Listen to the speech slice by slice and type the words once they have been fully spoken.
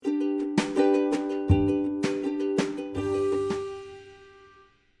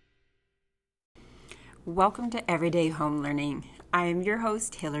Welcome to Everyday Home Learning. I am your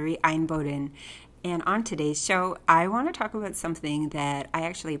host, Hillary Einboden, and on today's show, I want to talk about something that I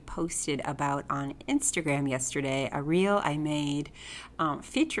actually posted about on Instagram yesterday, a reel I made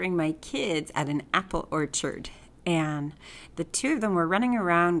featuring my kids at an apple orchard. And the two of them were running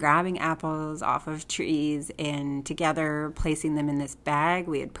around grabbing apples off of trees and together placing them in this bag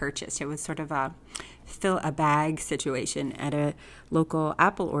we had purchased. It was sort of a fill a bag situation at a local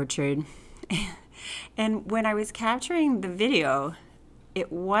apple orchard. And when I was capturing the video,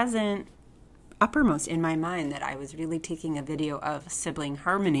 it wasn't uppermost in my mind that I was really taking a video of sibling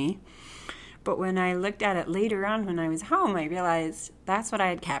harmony. But when I looked at it later on when I was home, I realized that's what I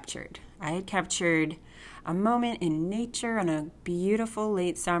had captured. I had captured a moment in nature on a beautiful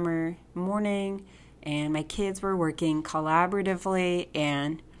late summer morning, and my kids were working collaboratively,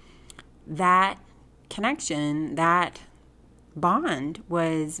 and that connection, that bond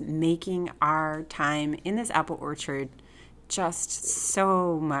was making our time in this apple orchard just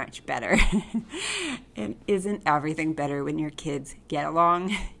so much better. And isn't everything better when your kids get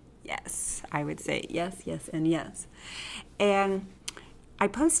along? Yes, I would say yes, yes, and yes. And I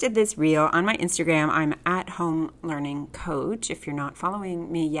posted this reel on my Instagram. I'm at Home Learning Coach. If you're not following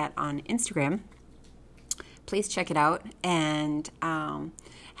me yet on Instagram, please check it out and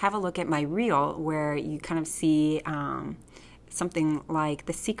have a look at my reel where you kind of see something like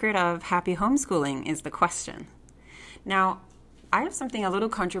the secret of happy homeschooling is the question. Now, I have something a little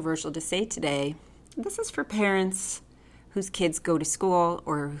controversial to say today. This is for parents whose kids go to school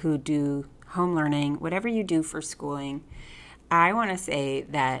or who do home learning, whatever you do for schooling. I want to say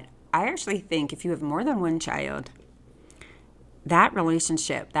that I actually think if you have more than one child, that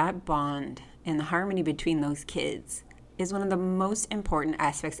relationship, that bond, and the harmony between those kids is one of the most important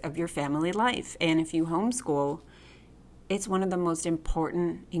aspects of your family life. And if you homeschool, it's one of the most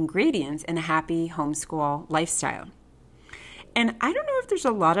important ingredients in a happy homeschool lifestyle. And I don't know if there's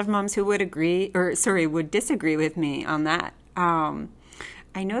a lot of moms who would would disagree with me on that.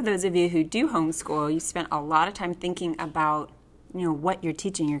 I know those of you who do homeschool, you spent a lot of time thinking about, what you're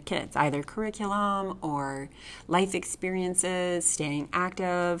teaching your kids, either curriculum or life experiences, staying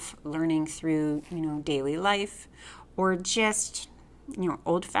active, learning through, daily life, or just,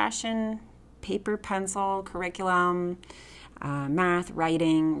 old-fashioned paper, pencil, curriculum, math,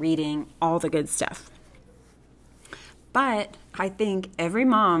 writing, reading, all the good stuff. But I think every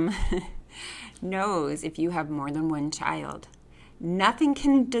mom knows if you have more than one child, nothing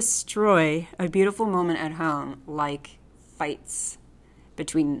can destroy a beautiful moment at home like fights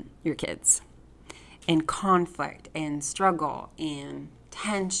between your kids, and conflict and struggle and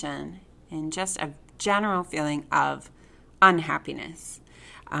tension and just a general feeling of unhappiness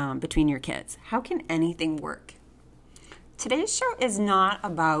between your kids. How can anything work? Today's show is not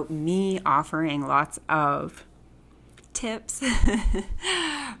about me offering lots of tips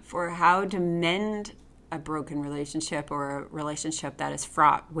for how to mend a broken relationship or a relationship that is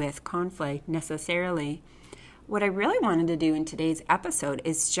fraught with conflict necessarily. What I really wanted to do in today's episode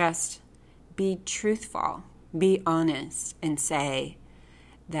is just be truthful, be honest, and say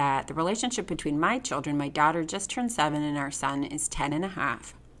that the relationship between my children, my daughter just turned 7 and our son is 10 and a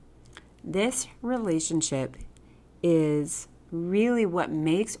half. This relationship is really what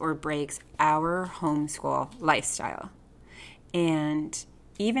makes or breaks our homeschool lifestyle. And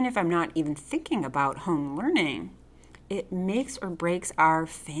even if I'm not even thinking about home learning, it makes or breaks our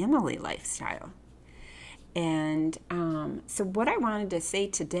family lifestyle. And so what I wanted to say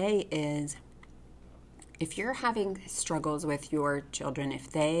today is, if you're having struggles with your children, if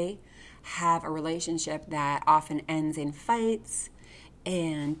they have a relationship that often ends in fights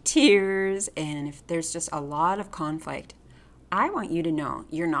and tears, and if there's just a lot of conflict, I want you to know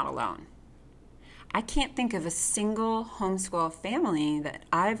you're not alone. I can't think of a single homeschool family that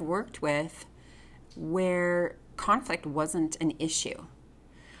I've worked with where conflict wasn't an issue.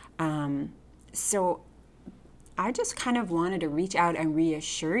 So I just kind of wanted to reach out and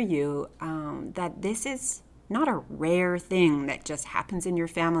reassure you that this is not a rare thing that just happens in your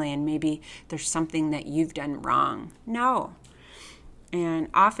family and maybe there's something that you've done wrong. No. And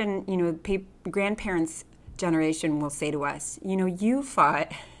often, grandparents' generation will say to us,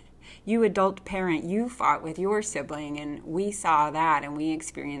 you adult parent, you fought with your sibling and we saw that and we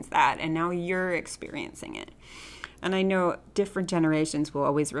experienced that and now you're experiencing it. And I know different generations will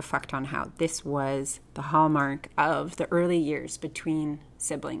always reflect on how this was the hallmark of the early years between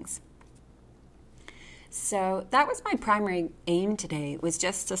siblings. So that was my primary aim today, was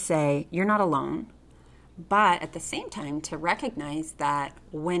just to say you're not alone, but at the same time to recognize that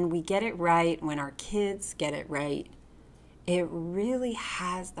when we get it right, when our kids get it right, it really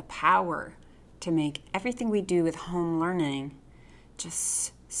has the power to make everything we do with home learning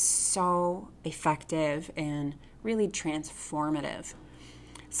just so effective and really transformative.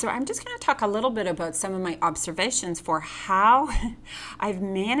 So I'm just going to talk a little bit about some of my observations for how I've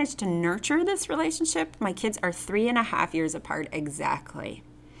managed to nurture this relationship. My kids are 3.5 years apart exactly.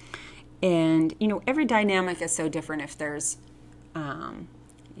 And, every dynamic is so different if there's,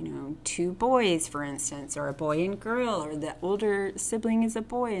 two boys, for instance, or a boy and girl, or the older sibling is a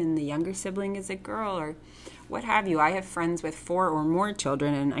boy and the younger sibling is a girl, or what have you. I have friends with 4 or more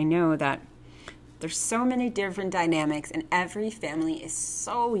children, and I know that there's so many different dynamics, and every family is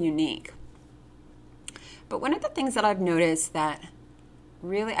so unique. But one of the things that I've noticed that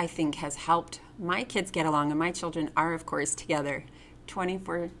really I think has helped my kids get along, and my children are, of course, together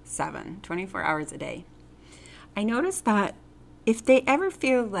 24/7, 24 hours a day. I noticed that if they ever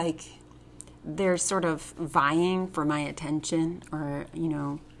feel like they're sort of vying for my attention or,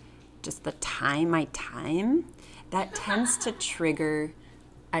 just my time, that tends to trigger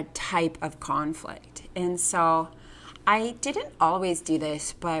a type of conflict. And so I didn't always do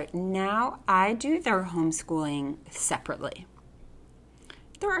this, but now I do their homeschooling separately.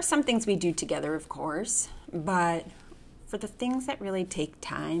 There are some things we do together, of course, but for the things that really take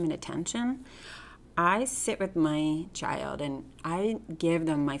time and attention, I sit with my child and I give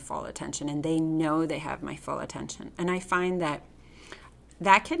them my full attention, and they know they have my full attention. And I find that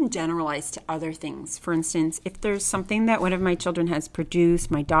can generalize to other things. For instance, if there's something that one of my children has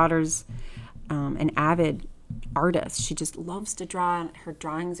produced, my daughter's an avid artist. She just loves to draw. Her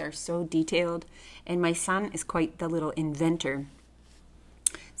drawings are so detailed. And my son is quite the little inventor.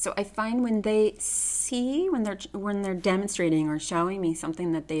 So I find when they see, when they're demonstrating or showing me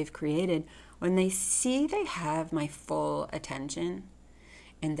something that they've created, when they see they have my full attention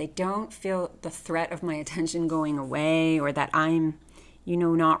and they don't feel the threat of my attention going away, or that I'm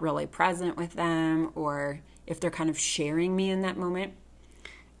not really present with them, or if they're kind of sharing me in that moment,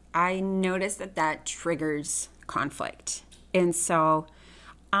 I notice that triggers conflict. And so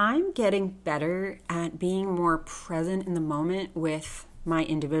I'm getting better at being more present in the moment with my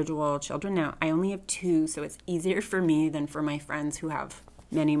individual children. Now, I only have 2, so it's easier for me than for my friends who have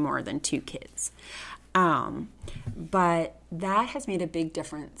many more than 2 kids. But that has made a big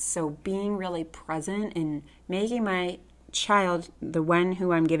difference. So being really present and making my child, the one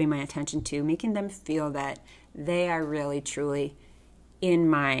who I'm giving my attention to, making them feel that they are really truly in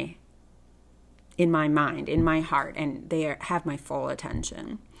my mind, in my heart, and they have my full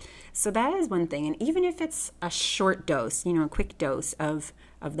attention. So that is one thing. And even if it's a short dose, a quick dose of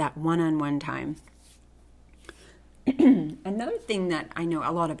that one-on-one time. Another thing that I know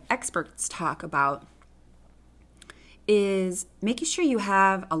a lot of experts talk about is making sure you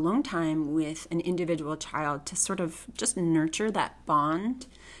have alone time with an individual child to sort of just nurture that bond.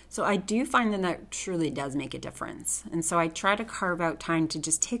 So I do find that truly does make a difference. And so I try to carve out time to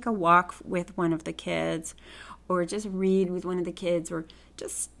just take a walk with one of the kids, or just read with one of the kids, or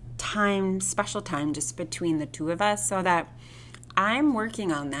just special time just between the 2 of us, so that I'm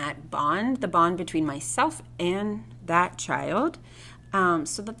working on that bond, the bond between myself and that child,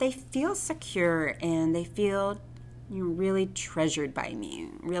 so that they feel secure and they feel really treasured by me,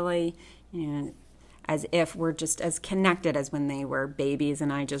 really, as if we're just as connected as when they were babies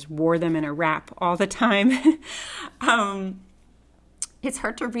and I just wore them in a wrap all the time. It's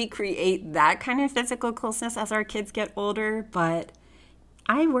hard to recreate that kind of physical closeness as our kids get older, but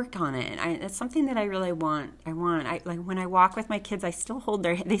I work on it. It's something that I really want. Like when I walk with my kids, they still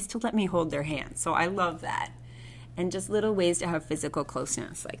let me hold their hands. So I love that. And just little ways to have physical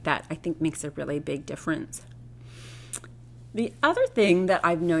closeness like that, I think makes a really big difference. The other thing that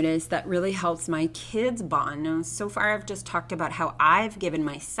I've noticed that really helps my kids bond, now so far I've just talked about how I've given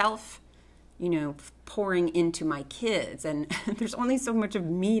myself, pouring into my kids, and there's only so much of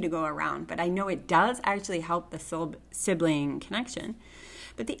me to go around, but I know it does actually help the sibling connection.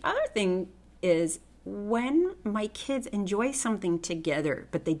 But the other thing is when my kids enjoy something together,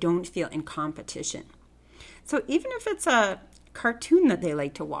 but they don't feel in competition. So even if it's a cartoon that they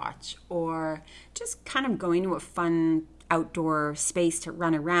like to watch, or just kind of going to a fun outdoor space to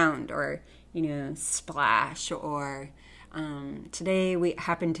run around, or splash, or today we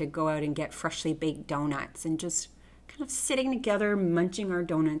happened to go out and get freshly baked donuts, and just kind of sitting together munching our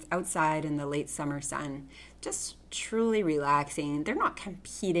donuts outside in the late summer sun, just truly relaxing. They're not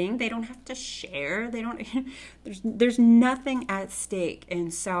competing, they don't have to share, there's nothing at stake.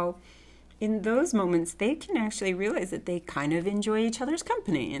 And so in those moments, they can actually realize that they kind of enjoy each other's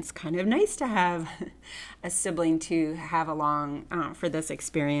company. It's kind of nice to have a sibling to have along for this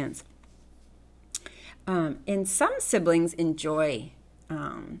experience. And some siblings enjoy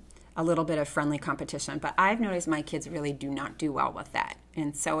a little bit of friendly competition. But I've noticed my kids really do not do well with that.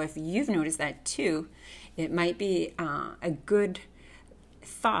 And so if you've noticed that too, it might be a good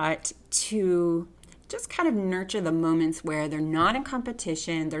thought to just kind of nurture the moments where they're not in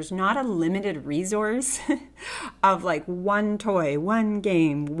competition. There's not a limited resource of like one toy, one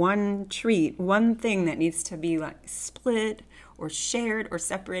game, one treat, one thing that needs to be like split or shared or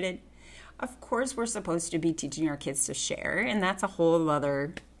separated. Of course, we're supposed to be teaching our kids to share, and that's a whole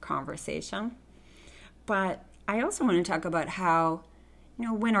other conversation. But I also want to talk about how,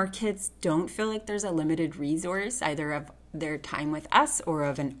 when our kids don't feel like there's a limited resource, either of their time with us or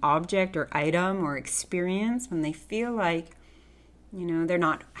of an object or item or experience, when they feel like, they're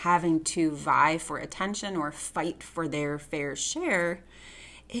not having to vie for attention or fight for their fair share,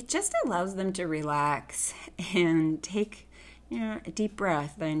 it just allows them to relax and take a deep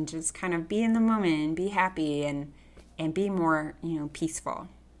breath and just kind of be in the moment and be happy and be more, peaceful.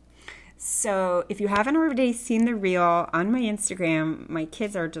 So if you haven't already seen the reel on my Instagram, my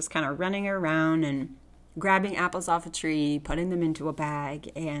kids are just kind of running around and grabbing apples off a tree, putting them into a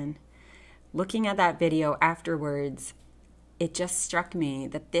bag, and looking at that video afterwards, it just struck me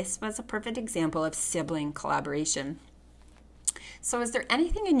that this was a perfect example of sibling collaboration. So is there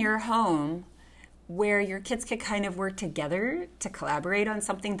anything in your home where your kids could kind of work together to collaborate on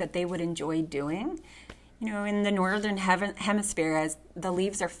something that they would enjoy doing? In the northern hemisphere, as the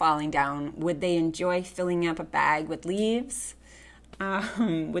leaves are falling down, would they enjoy filling up a bag with leaves?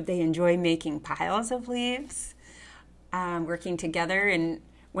 Would they enjoy making piles of leaves, working together? And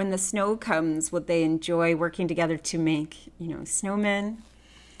when the snow comes, would they enjoy working together to make, snowmen?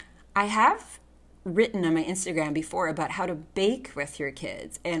 I have written on my Instagram before about how to bake with your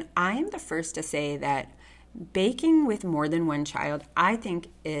kids. And I am the first to say that baking with more than one child, I think,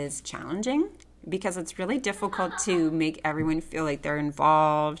 is challenging because it's really difficult to make everyone feel like they're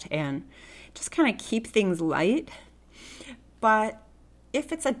involved and just kind of keep things light. But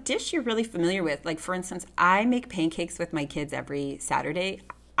if it's a dish you're really familiar with, like for instance, I make pancakes with my kids every Saturday.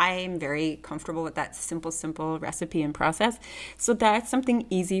 I'm very comfortable with that simple recipe and process. So that's something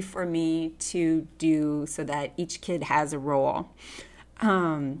easy for me to do so that each kid has a role.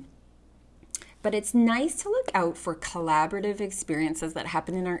 But it's nice to look out for collaborative experiences that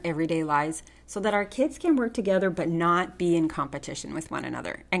happen in our everyday lives so that our kids can work together but not be in competition with one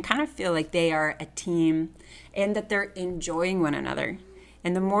another and kind of feel like they are a team and that they're enjoying one another.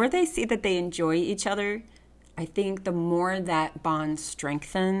 And the more they see that they enjoy each other, I think the more that bond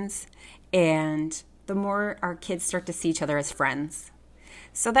strengthens and the more our kids start to see each other as friends.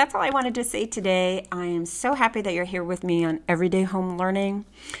 So that's all I wanted to say today. I am so happy that you're here with me on Everyday Home Learning.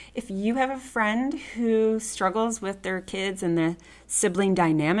 If you have a friend who struggles with their kids and the sibling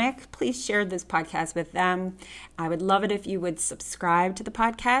dynamic, please share this podcast with them. I would love it if you would subscribe to the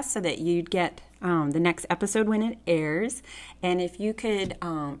podcast so that you'd get the next episode when it airs. And if you could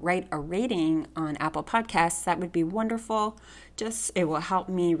write a rating on Apple Podcasts, that would be wonderful. It will help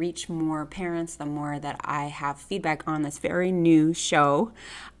me reach more parents the more that I have feedback on this very new show,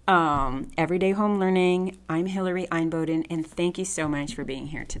 Everyday Home Learning. I'm Hillary Einboden, and thank you so much for being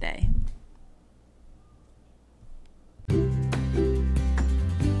here today.